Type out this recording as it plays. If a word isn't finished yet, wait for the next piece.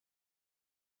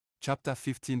Chapter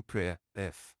 15 Prayer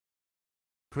F.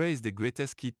 Prayer is the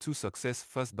greatest key to success.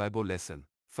 First Bible lesson,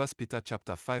 1 Peter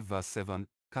chapter 5 verse 7,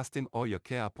 casting all your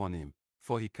care upon him,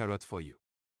 for he careth for you.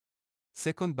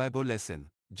 Second Bible lesson,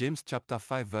 James chapter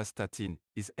 5 verse 13,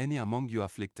 is any among you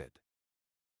afflicted?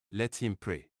 Let him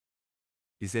pray.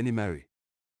 Is any merry?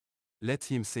 Let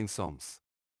him sing psalms.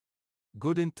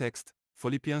 Golden text,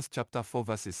 Philippians chapter 4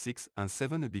 verses 6 and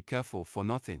 7. Be careful for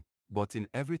nothing, but in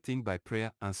everything by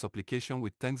prayer and supplication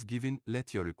with thanksgiving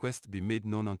let your requests be made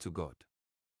known unto God.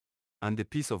 And the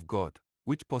peace of God,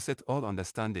 which passeth all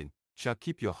understanding, shall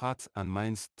keep your hearts and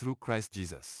minds through Christ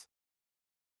Jesus.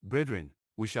 Brethren,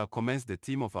 we shall commence the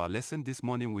theme of our lesson this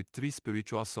morning with 3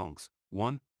 spiritual songs.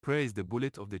 1. Prayer is the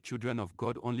bullet of the children of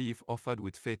God only if offered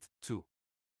with faith. 2.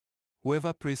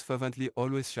 Whoever prays fervently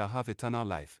always shall have eternal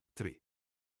life. 3.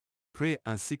 Pray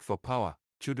and seek for power,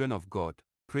 children of God,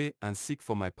 pray and seek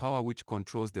for my power which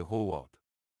controls the whole world.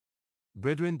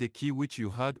 Brethren, the key which you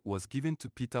heard was given to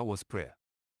Peter was prayer.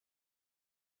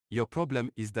 Your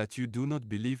problem is that you do not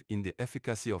believe in the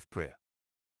efficacy of prayer.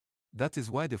 That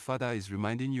is why the Father is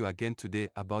reminding you again today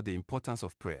about the importance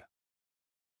of prayer.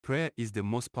 Prayer is the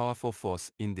most powerful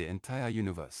force in the entire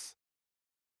universe.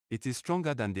 It is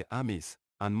stronger than the armies,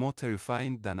 and more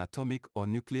terrifying than atomic or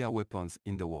nuclear weapons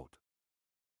in the world.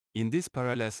 In these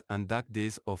perilous and dark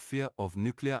days of fear of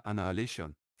nuclear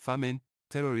annihilation, famine,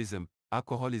 terrorism,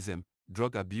 alcoholism,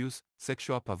 drug abuse,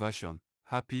 sexual perversion,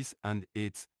 herpes and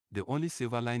AIDS, the only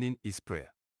silver lining is prayer.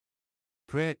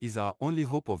 Prayer is our only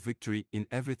hope of victory in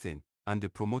everything, and the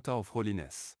promoter of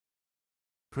holiness.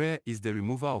 Prayer is the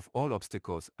remover of all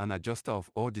obstacles and adjuster of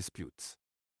all disputes.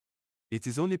 It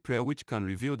is only prayer which can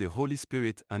reveal the Holy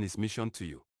Spirit and His mission to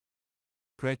you.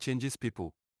 Prayer changes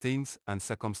people, things, and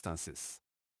circumstances.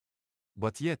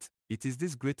 But yet, it is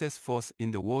this greatest force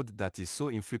in the world that is so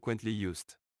infrequently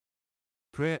used.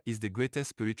 Prayer is the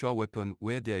greatest spiritual weapon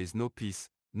where there is no peace,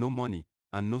 no money,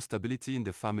 and no stability in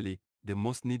the family. The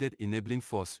most needed enabling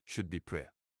force should be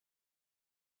prayer.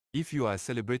 If you are a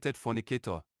celebrated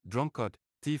fornicator, drunkard,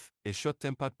 thief, a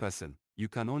short-tempered person, you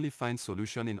can only find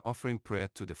solution in offering prayer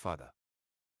to the Father.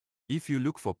 If you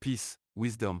look for peace,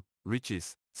 wisdom,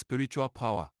 riches, spiritual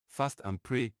power, fast and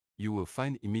pray, you will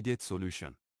find immediate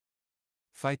solution.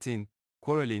 Fighting,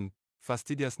 quarreling,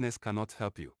 fastidiousness cannot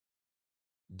help you.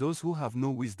 Those who have no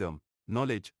wisdom,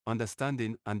 knowledge,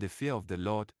 understanding, and the fear of the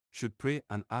Lord should pray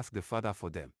and ask the Father for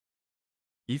them.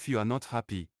 If you are not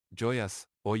happy, joyous,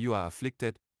 or you are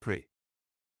afflicted, pray.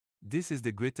 This is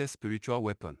the greatest spiritual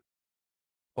weapon.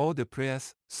 All the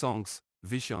prayers, songs,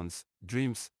 visions,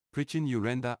 dreams, preaching you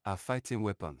render are fighting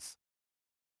weapons.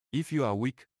 If you are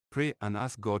weak, pray and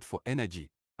ask God for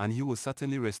energy, and He will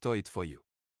certainly restore it for you.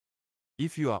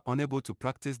 If you are unable to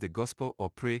practice the gospel or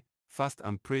pray, fast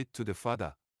and pray to the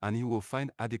Father, and He will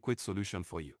find adequate solution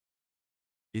for you.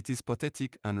 It is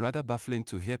pathetic and rather baffling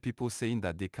to hear people saying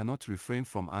that they cannot refrain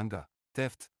from anger,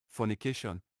 theft,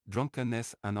 fornication,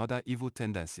 drunkenness, and other evil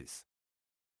tendencies.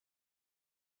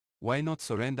 Why not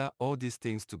surrender all these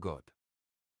things to God?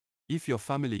 If your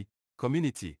family,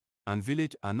 community, and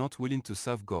village are not willing to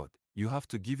serve God, you have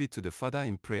to give it to the Father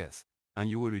in prayers, and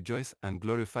you will rejoice and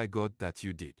glorify God that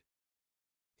you did.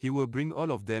 He will bring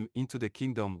all of them into the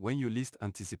kingdom when you least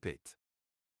anticipate.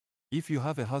 If you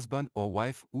have a husband or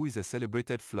wife who is a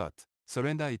celebrated flirt,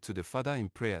 surrender it to the Father in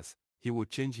prayers, He will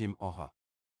change him or her.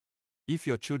 If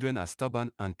your children are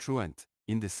stubborn and truant,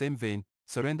 in the same vein,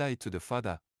 surrender it to the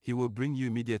Father, He will bring you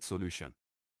immediate solution.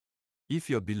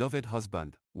 If your beloved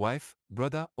husband, wife,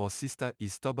 brother or sister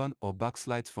is stubborn or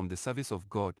backslides from the service of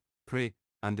God, pray,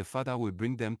 and the Father will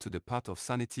bring them to the path of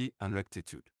sanity and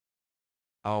rectitude.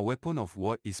 Our weapon of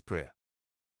war is prayer.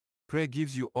 Prayer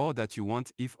gives you all that you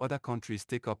want. If other countries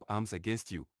take up arms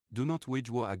against you, do not wage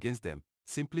war against them,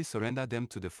 simply surrender them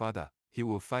to the Father, He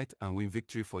will fight and win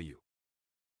victory for you.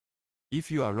 If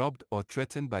you are robbed or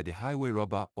threatened by the highway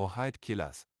robber or hired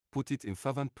killers, put it in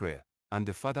fervent prayer, and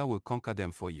the Father will conquer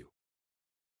them for you.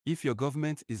 If your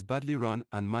government is badly run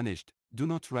and managed, do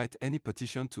not write any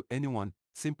petition to anyone,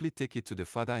 simply take it to the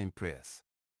Father in prayers.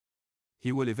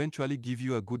 He will eventually give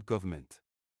you a good government.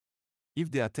 If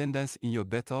the attendance in your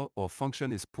Bethel or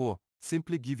function is poor,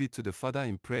 simply give it to the Father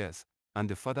in prayers, and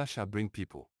the Father shall bring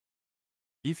people.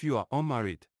 If you are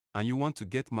unmarried, and you want to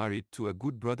get married to a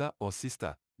good brother or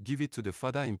sister, give it to the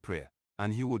Father in prayer,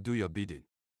 and He will do your bidding.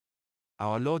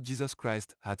 Our Lord Jesus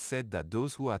Christ had said that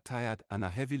those who are tired and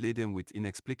are heavy laden with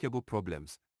inexplicable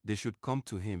problems, they should come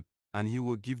to Him, and He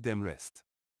will give them rest.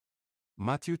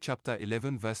 Matthew chapter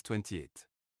 11 verse 28.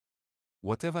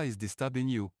 Whatever is disturbing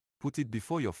you, put it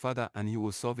before your Father and He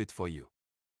will solve it for you.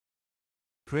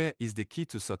 Prayer is the key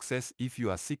to success. If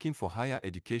you are seeking for higher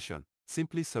education,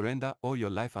 Simply surrender all your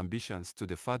life ambitions to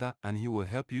the Father and He will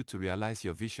help you to realize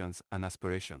your visions and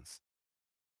aspirations.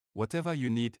 Whatever you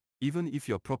need, even if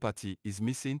your property is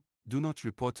missing, do not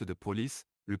report to the police,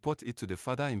 report it to the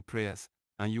Father in prayers,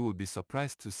 and you will be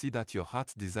surprised to see that your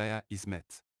heart's desire is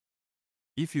met.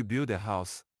 If you build a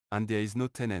house, and there is no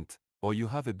tenant, or you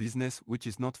have a business which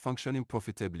is not functioning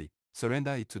profitably,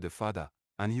 surrender it to the Father,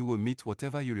 and He will meet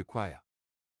whatever you require.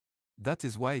 That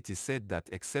is why it is said that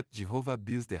except Jehovah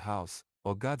builds the house,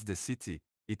 or guards the city,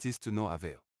 it is to no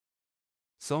avail.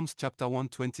 Psalms chapter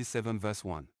 127 verse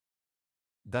 1.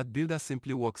 That builder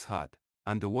simply works hard,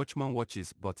 and the watchman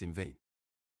watches but in vain.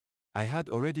 I had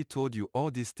already told you all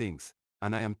these things,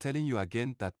 and I am telling you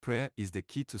again that prayer is the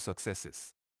key to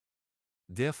successes.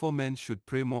 Therefore men should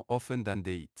pray more often than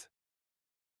they eat.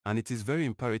 And it is very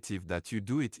imperative that you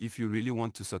do it if you really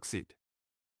want to succeed.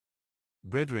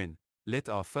 Brethren, let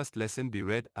our first lesson be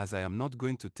read as I am not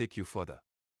going to take you further.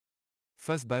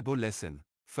 First Bible lesson,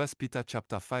 1 Peter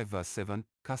chapter 5 verse 7,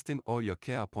 casting all your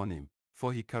care upon Him,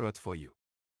 for He careth for you.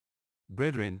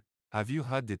 Brethren, have you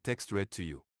heard the text read to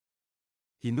you?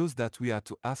 He knows that we are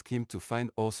to ask Him to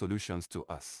find all solutions to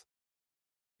us.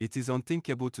 It is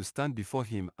unthinkable to stand before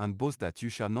Him and boast that you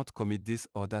shall not commit this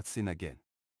or that sin again.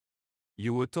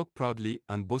 You will talk proudly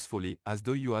and boastfully as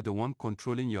though you are the one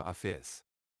controlling your affairs.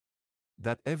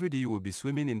 That every day you will be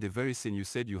swimming in the very sin you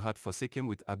said you had forsaken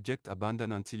with abject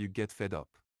abandon until you get fed up.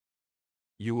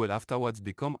 You will afterwards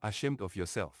become ashamed of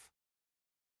yourself.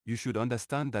 You should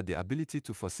understand that the ability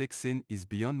to forsake sin is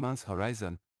beyond man's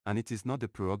horizon, and it is not the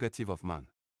prerogative of man.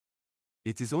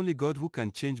 It is only God who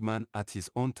can change man at His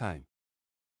own time.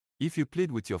 If you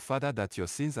plead with your Father that your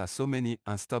sins are so many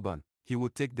and stubborn, He will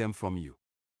take them from you.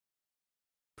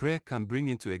 Prayer can bring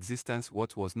into existence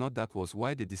what was not. That was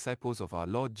why the disciples of our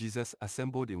Lord Jesus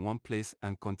assembled in one place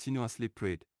and continuously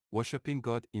prayed, worshiping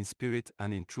God in spirit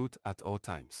and in truth at all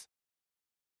times.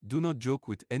 Do not joke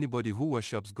with anybody who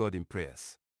worships God in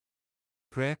prayers.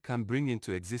 Prayer can bring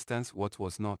into existence what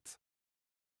was not.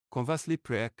 Conversely,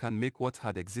 prayer can make what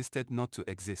had existed not to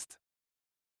exist.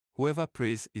 Whoever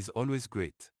prays is always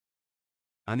great.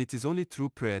 And it is only through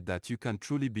prayer that you can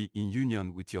truly be in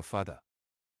union with your Father.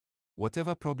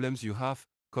 Whatever problems you have,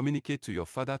 communicate to your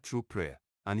Father through prayer,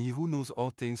 and He who knows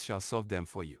all things shall solve them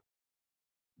for you.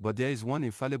 But there is one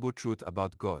infallible truth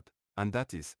about God, and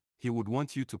that is, He would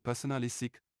want you to personally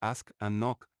seek, ask, and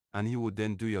knock, and He would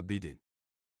then do your bidding.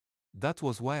 That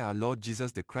was why our Lord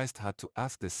Jesus the Christ had to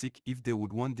ask the sick if they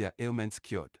would want their ailments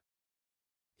cured.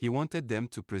 He wanted them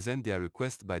to present their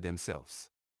request by themselves.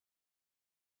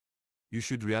 You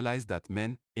should realize that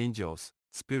men, angels,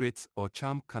 spirits, or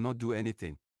charm cannot do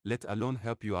anything, let alone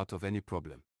help you out of any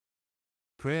problem.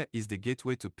 Prayer is the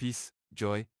gateway to peace,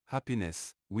 joy,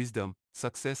 happiness, wisdom,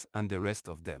 success, and the rest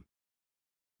of them.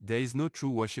 There is no true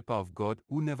worshipper of God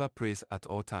who never prays at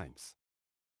all times.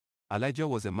 Elijah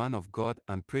was a man of God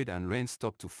and prayed, and rain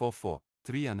stopped to fall for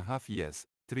 3.5 years,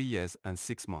 3 years and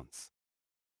 6 months.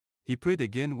 He prayed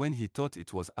again when he thought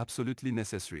it was absolutely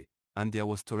necessary, and there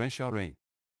was torrential rain.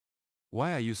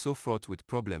 Why are you so fraught with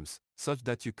problems, such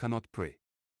that you cannot pray?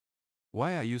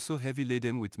 Why are you so heavy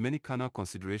laden with many carnal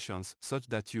considerations, such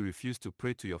that you refuse to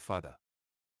pray to your Father?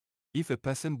 If a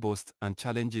person boasts and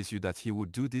challenges you that he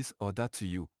would do this or that to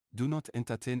you, do not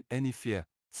entertain any fear,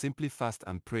 simply fast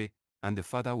and pray, and the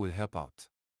Father will help out.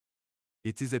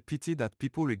 It is a pity that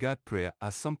people regard prayer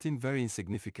as something very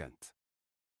insignificant.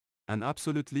 And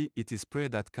absolutely, it is prayer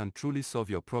that can truly solve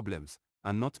your problems,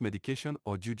 and not medication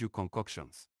or juju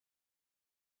concoctions.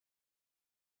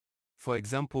 For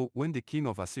example, when the king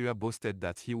of Assyria boasted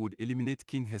that he would eliminate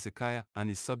King Hezekiah and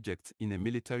his subjects in a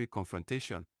military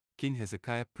confrontation, King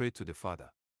Hezekiah prayed to the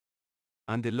Father.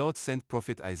 And the Lord sent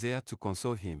prophet Isaiah to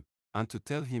console him, and to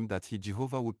tell him that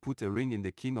Jehovah would put a ring in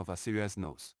the king of Assyria's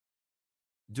nose.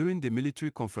 During the military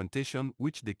confrontation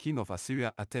which the king of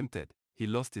Assyria attempted, he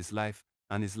lost his life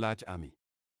and his large army.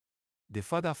 The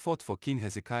Father fought for King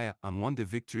Hezekiah and won the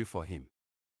victory for him.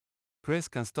 Prayers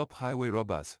can stop highway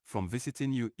robbers from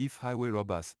visiting you. If highway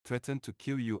robbers threaten to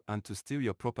kill you and to steal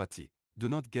your property, do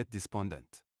not get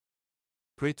despondent.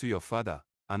 Pray to your Father,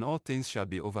 and all things shall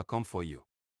be overcome for you.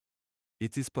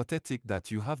 It is pathetic that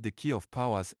you have the key of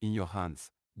powers in your hands,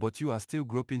 but you are still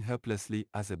groping helplessly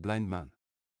as a blind man.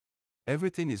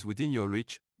 Everything is within your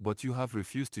reach, but you have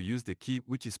refused to use the key,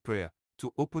 which is prayer,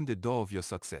 to open the door of your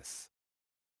success.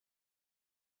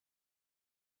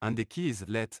 And the key is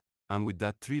let, and with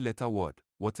that 3-letter word,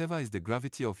 whatever is the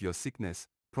gravity of your sickness,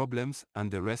 problems,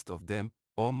 and the rest of them,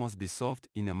 all must be solved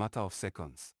in a matter of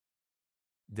seconds.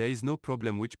 There is no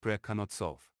problem which prayer cannot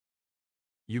solve.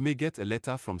 You may get a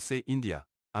letter from, say, India,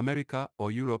 America,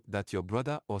 or Europe that your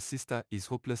brother or sister is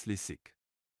hopelessly sick.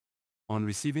 On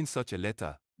receiving such a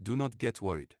letter, do not get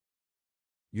worried.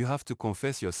 You have to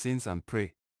confess your sins and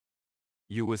pray.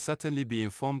 You will certainly be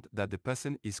informed that the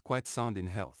person is quite sound in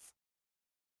health.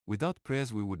 Without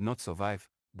prayers we would not survive,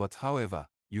 but however,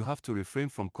 you have to refrain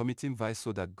from committing vice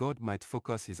so that God might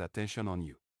focus his attention on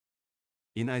you.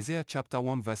 In Isaiah chapter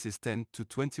 1 verses 10 to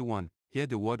 21, hear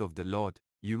the word of the Lord,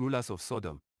 ye rulers of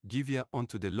Sodom, give ear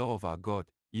unto the law of our God,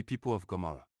 ye people of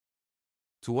Gomorrah.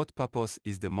 To what purpose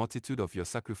is the multitude of your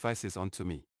sacrifices unto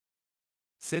me?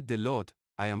 Said the Lord,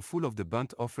 I am full of the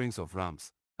burnt offerings of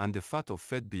rams, and the fat of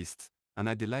fed beasts, and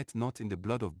I delight not in the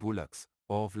blood of bullocks,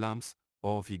 or of lambs,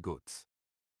 or of he-goats.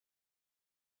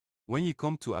 When ye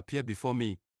come to appear before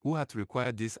me, who hath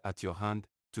required this at your hand,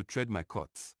 to tread my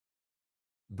courts?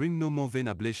 Bring no more vain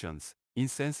oblations.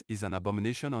 Incense is an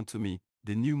abomination unto me,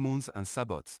 the new moons and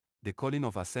Sabbaths, the calling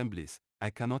of assemblies, I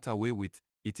cannot away with,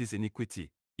 it is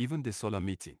iniquity, even the solemn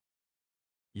meeting.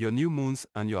 Your new moons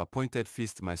and your appointed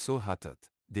feast my soul hateth,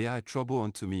 they are a trouble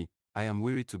unto me, I am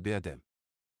weary to bear them.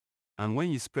 And when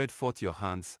ye spread forth your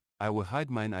hands, I will hide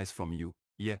mine eyes from you,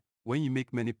 yea, when ye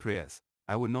make many prayers,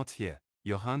 I will not hear,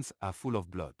 your hands are full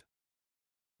of blood.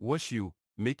 Wash you,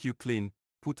 make you clean,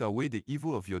 put away the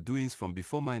evil of your doings from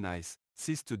before mine eyes,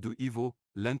 cease to do evil,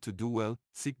 learn to do well,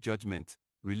 seek judgment,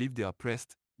 relieve the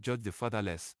oppressed, judge the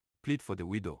fatherless, plead for the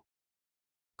widow.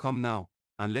 Come now,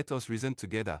 and let us reason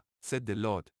together, said the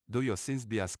Lord, though your sins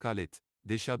be as scarlet,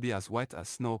 they shall be as white as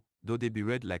snow, though they be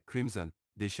red like crimson,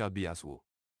 they shall be as wool.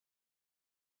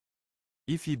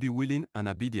 If ye be willing and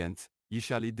obedient, ye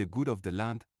shall eat the good of the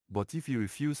land, but if ye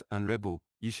refuse and rebel,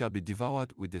 ye shall be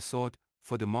devoured with the sword,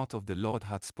 for the mouth of the Lord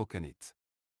hath spoken it.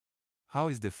 How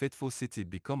is the faithful city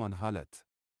become an harlot?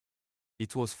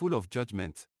 It was full of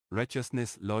judgment,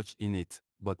 righteousness lodged in it,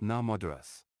 but now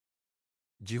murderers.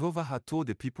 Jehovah had told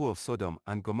the people of Sodom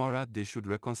and Gomorrah they should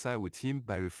reconcile with him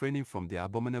by refraining from their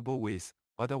abominable ways,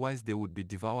 otherwise they would be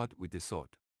devoured with the sword.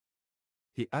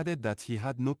 He added that he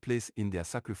had no place in their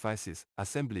sacrifices,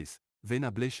 assemblies, vain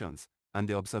oblations, and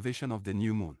the observation of the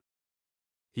new moon.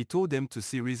 He told them to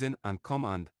see reason and come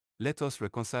and let us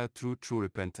reconcile through true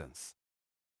repentance.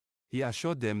 He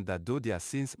assured them that though their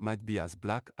sins might be as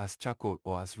black as charcoal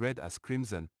or as red as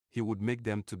crimson, he would make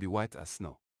them to be white as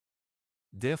snow.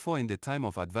 Therefore in the time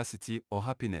of adversity or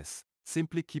happiness,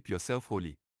 simply keep yourself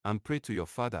holy, and pray to your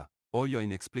Father, all your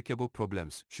inexplicable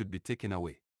problems should be taken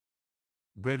away.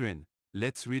 Brethren,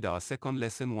 let's read our second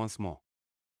lesson once more.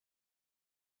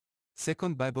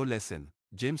 Second Bible lesson,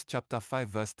 James chapter 5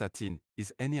 verse 13,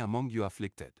 is any among you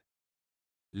afflicted?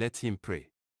 Let him pray.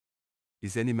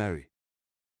 Is any merry?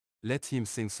 Let him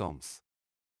sing psalms.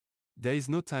 There is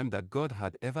no time that God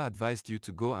had ever advised you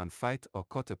to go and fight or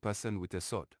cut a person with a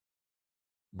sword.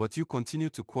 But you continue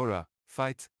to quarrel,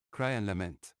 fight, cry and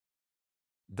lament.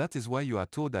 That is why you are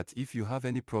told that if you have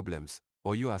any problems,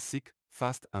 or you are sick,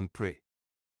 fast and pray.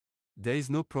 There is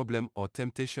no problem or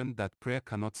temptation that prayer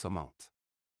cannot surmount.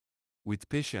 With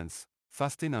patience,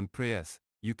 fasting and prayers,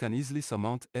 you can easily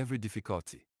surmount every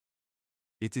difficulty.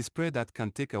 It is prayer that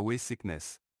can take away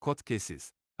sickness, court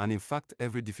cases, and in fact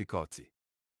every difficulty.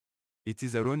 It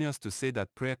is erroneous to say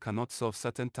that prayer cannot solve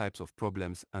certain types of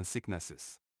problems and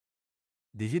sicknesses.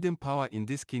 The hidden power in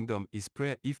this kingdom is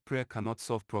prayer. If prayer cannot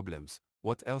solve problems,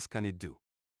 what else can it do?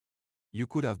 You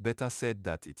could have better said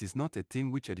that it is not a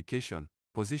thing which education,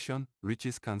 position,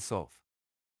 riches can solve.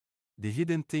 The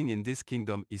hidden thing in this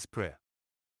kingdom is prayer.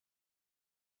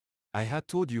 I had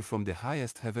told you from the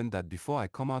highest heaven that before I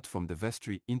come out from the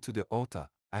vestry into the altar,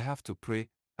 I have to pray,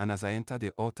 and as I enter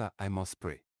the altar I must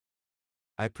pray.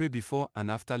 I pray before and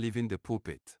after leaving the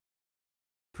pulpit.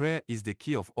 Prayer is the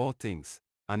key of all things,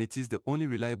 and it is the only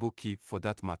reliable key for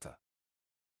that matter.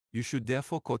 You should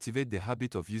therefore cultivate the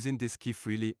habit of using this key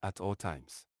freely at all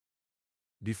times.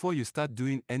 Before you start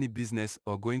doing any business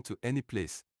or going to any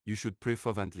place, you should pray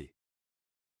fervently.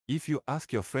 If you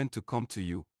ask your friend to come to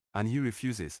you, and he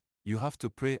refuses, you have to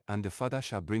pray and the Father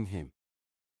shall bring him.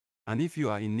 And if you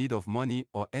are in need of money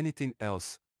or anything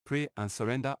else, pray and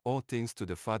surrender all things to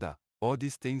the Father, all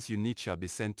these things you need shall be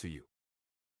sent to you.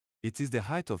 It is the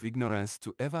height of ignorance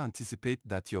to ever anticipate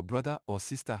that your brother or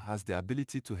sister has the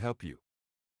ability to help you.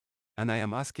 And I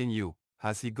am asking you,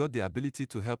 has he got the ability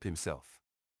to help himself?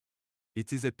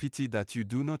 It is a pity that you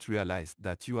do not realize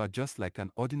that you are just like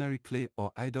an ordinary clay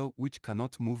or idol which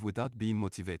cannot move without being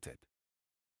motivated.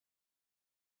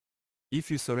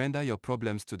 If you surrender your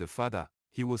problems to the Father,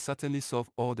 he will certainly solve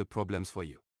all the problems for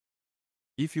you.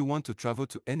 If you want to travel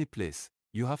to any place,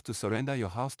 you have to surrender your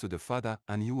house to the Father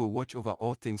and he will watch over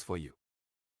all things for you.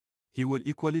 He will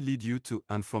equally lead you to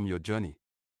and from your journey.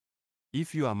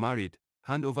 If you are married,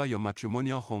 Hand over your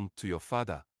matrimonial home to your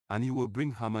father, and he will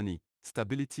bring harmony,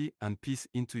 stability, and peace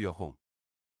into your home.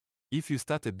 If you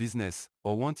start a business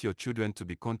or want your children to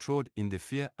be controlled in the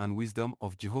fear and wisdom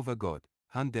of Jehovah God,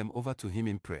 hand them over to him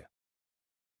in prayer.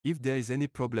 If there is any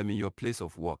problem in your place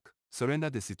of work, surrender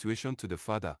the situation to the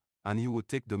Father, and he will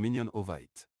take dominion over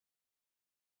it.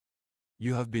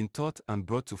 You have been taught and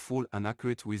brought to full and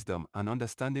accurate wisdom and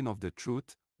understanding of the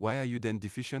truth. Why are you then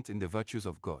deficient in the virtues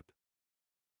of God?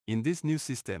 In this new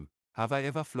system, have I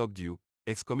ever flogged you,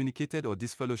 excommunicated or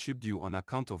disfellowshipped you on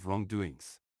account of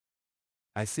wrongdoings?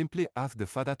 I simply ask the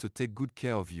Father to take good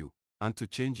care of you, and to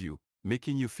change you,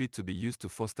 making you fit to be used to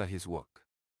foster his work.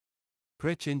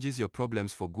 Prayer changes your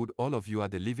problems for good. All of you are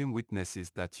the living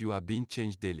witnesses that you are being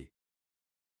changed daily.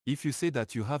 If you say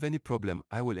that you have any problem,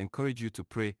 I will encourage you to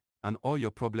pray, and all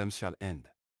your problems shall end.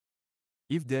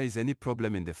 If there is any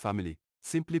problem in the family,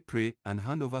 simply pray and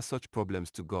hand over such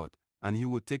problems to God, and he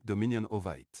will take dominion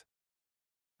over it.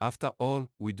 After all,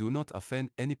 we do not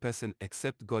offend any person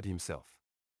except God himself.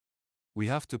 We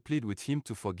have to plead with him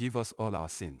to forgive us all our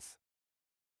sins.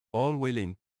 All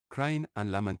wailing, crying,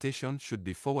 and lamentation should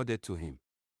be forwarded to him.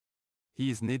 He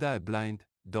is neither a blind,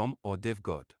 dumb, or deaf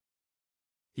God.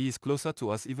 He is closer to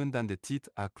us even than the teeth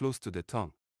are close to the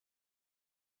tongue.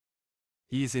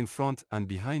 He is in front and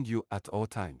behind you at all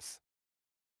times.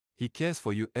 He cares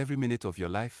for you every minute of your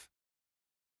life.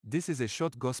 This is a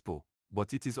short gospel,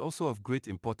 but it is also of great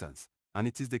importance, and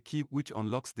it is the key which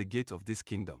unlocks the gate of this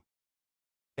kingdom.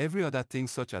 Every other thing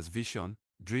such as vision,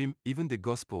 dream, even the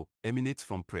gospel, emanates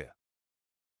from prayer.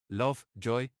 Love,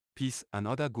 joy, peace, and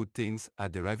other good things are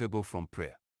derivable from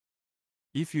prayer.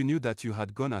 If you knew that you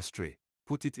had gone astray,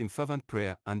 put it in fervent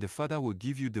prayer and the Father will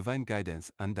give you divine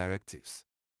guidance and directives.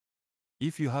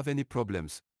 If you have any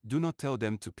problems, do not tell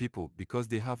them to people because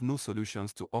they have no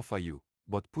solutions to offer you,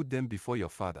 but put them before your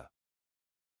Father.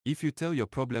 If you tell your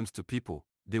problems to people,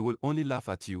 they will only laugh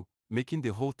at you, making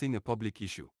the whole thing a public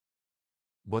issue.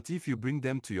 But if you bring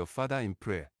them to your Father in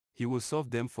prayer, he will solve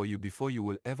them for you before you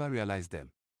will ever realize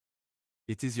them.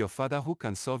 It is your Father who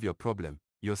can solve your problem,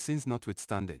 your sins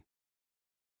notwithstanding.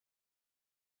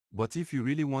 But if you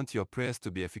really want your prayers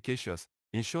to be efficacious,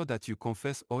 ensure that you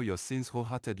confess all your sins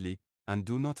wholeheartedly, and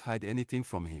do not hide anything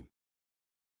from him.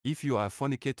 If you are a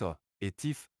fornicator, a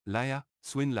thief, liar,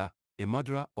 swindler, a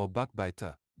murderer or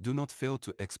backbiter, do not fail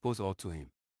to expose all to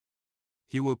him.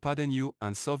 He will pardon you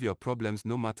and solve your problems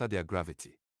no matter their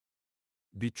gravity.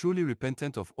 Be truly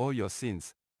repentant of all your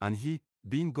sins, and he,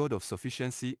 being God of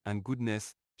sufficiency and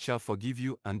goodness, shall forgive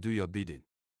you and do your bidding.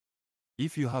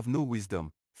 If you have no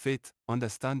wisdom, faith,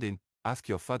 understanding, ask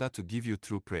your Father to give you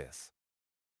through prayers.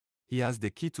 He has the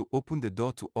key to open the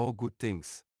door to all good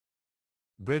things.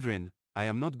 Brethren, I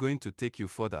am not going to take you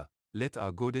further. Let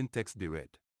our golden text be read.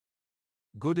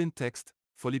 Golden text,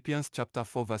 Philippians chapter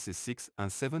 4 verses 6 and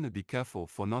 7. Be careful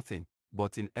for nothing,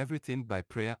 but in everything by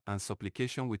prayer and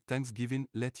supplication with thanksgiving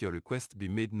let your requests be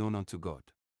made known unto God.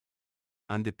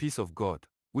 And the peace of God,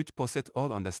 which passeth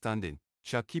all understanding,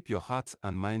 shall keep your hearts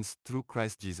and minds through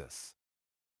Christ Jesus.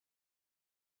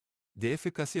 The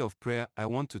efficacy of prayer. I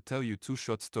want to tell you two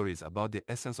short stories about the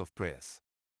essence of prayers.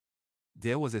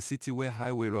 There was a city where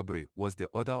highway robbery was the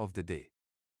order of the day.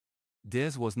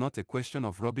 Theirs was not a question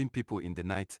of robbing people in the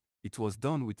night, it was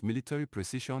done with military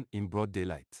precision in broad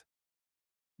daylight.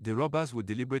 The robbers would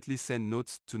deliberately send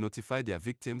notes to notify their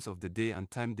victims of the day and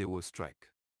time they will strike.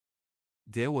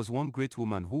 There was one great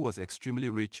woman who was extremely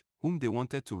rich, whom they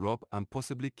wanted to rob and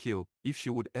possibly kill if she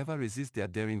would ever resist their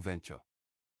daring venture.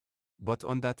 But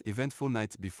on that eventful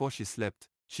night before she slept,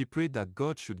 she prayed that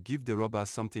God should give the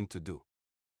robbers something to do.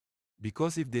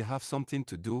 Because if they have something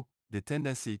to do, the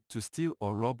tendency to steal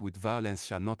or rob with violence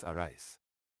shall not arise.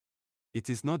 It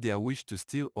is not their wish to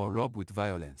steal or rob with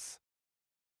violence.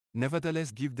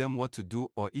 Nevertheless, give them what to do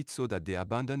or eat so that they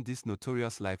abandon this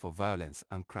notorious life of violence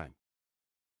and crime.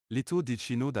 Little did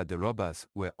she know that the robbers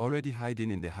were already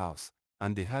hiding in the house,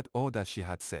 and they heard all that she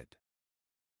had said.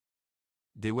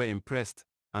 They were impressed,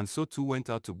 and so too went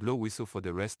out to blow whistle for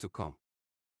the rest to come.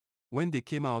 When they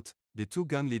came out, the two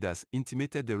gang leaders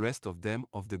intimated the rest of them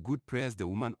of the good prayers the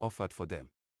woman offered for them.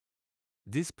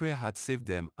 This prayer had saved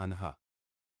them and her.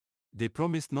 They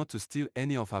promised not to steal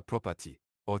any of her property,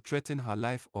 or threaten her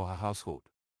life or her household.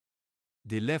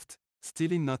 They left,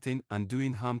 stealing nothing and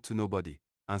doing harm to nobody,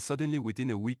 and suddenly within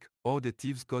a week, all the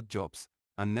thieves got jobs,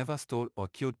 and never stole or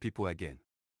killed people again.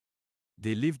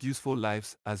 They lived useful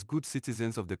lives as good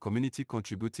citizens of the community,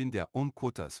 contributing their own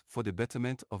quotas for the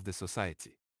betterment of the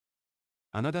society.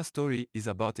 Another story is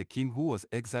about a king who was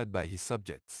exiled by his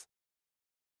subjects.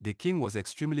 The king was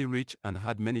extremely rich and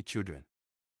had many children.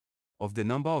 Of the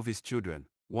number of his children,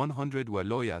 100 were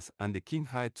lawyers, and the king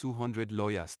hired 200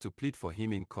 lawyers to plead for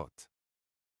him in court.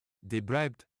 They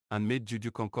bribed and made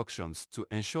juju concoctions to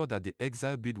ensure that the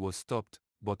exile bid was stopped,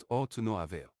 but all to no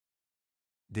avail.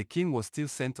 The king was still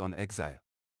sent on exile.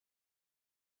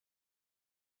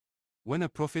 When a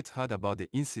prophet heard about the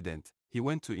incident, he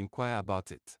went to inquire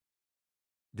about it.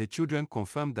 The children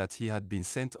confirmed that he had been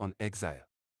sent on exile.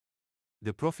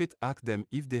 The prophet asked them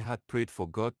if they had prayed for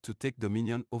God to take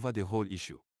dominion over the whole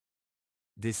issue.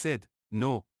 They said,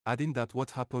 no, adding that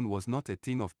what happened was not a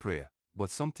thing of prayer, but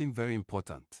something very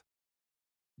important.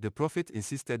 The prophet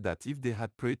insisted that if they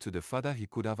had prayed to the Father, he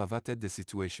could have averted the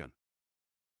situation.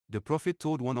 The prophet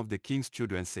told one of the king's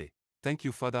children, say, "Thank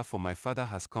you, Father, for my father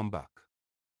has come back."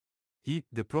 He,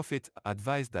 the prophet,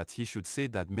 advised that he should say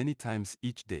that many times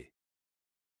each day.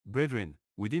 Brethren,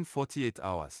 within 48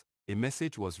 hours, a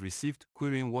message was received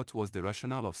querying what was the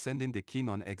rationale of sending the king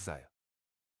on exile.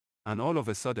 And all of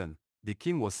a sudden, the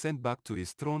king was sent back to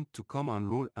his throne to come and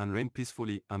rule and reign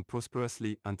peacefully and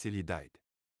prosperously until he died.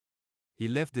 He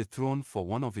left the throne for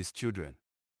one of his children.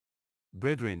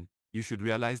 Brethren, you should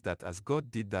realize that as God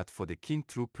did that for the king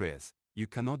through prayers, you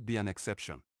cannot be an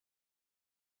exception.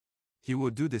 He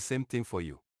will do the same thing for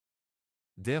you.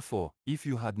 Therefore, if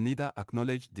you had neither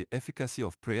acknowledged the efficacy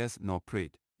of prayers nor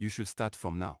prayed, you should start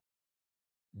from now.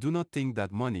 Do not think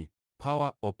that money,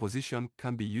 power, or position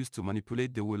can be used to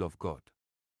manipulate the will of God.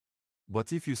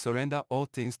 But if you surrender all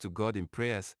things to God in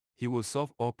prayers, He will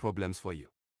solve all problems for you.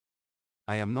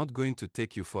 I am not going to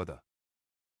take you further.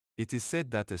 It is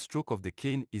said that a stroke of the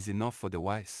cane is enough for the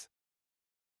wise.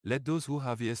 Let those who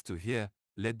have ears to hear,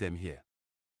 let them hear.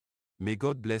 May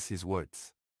God bless His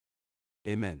words.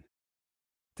 Amen.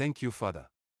 Thank you, Father.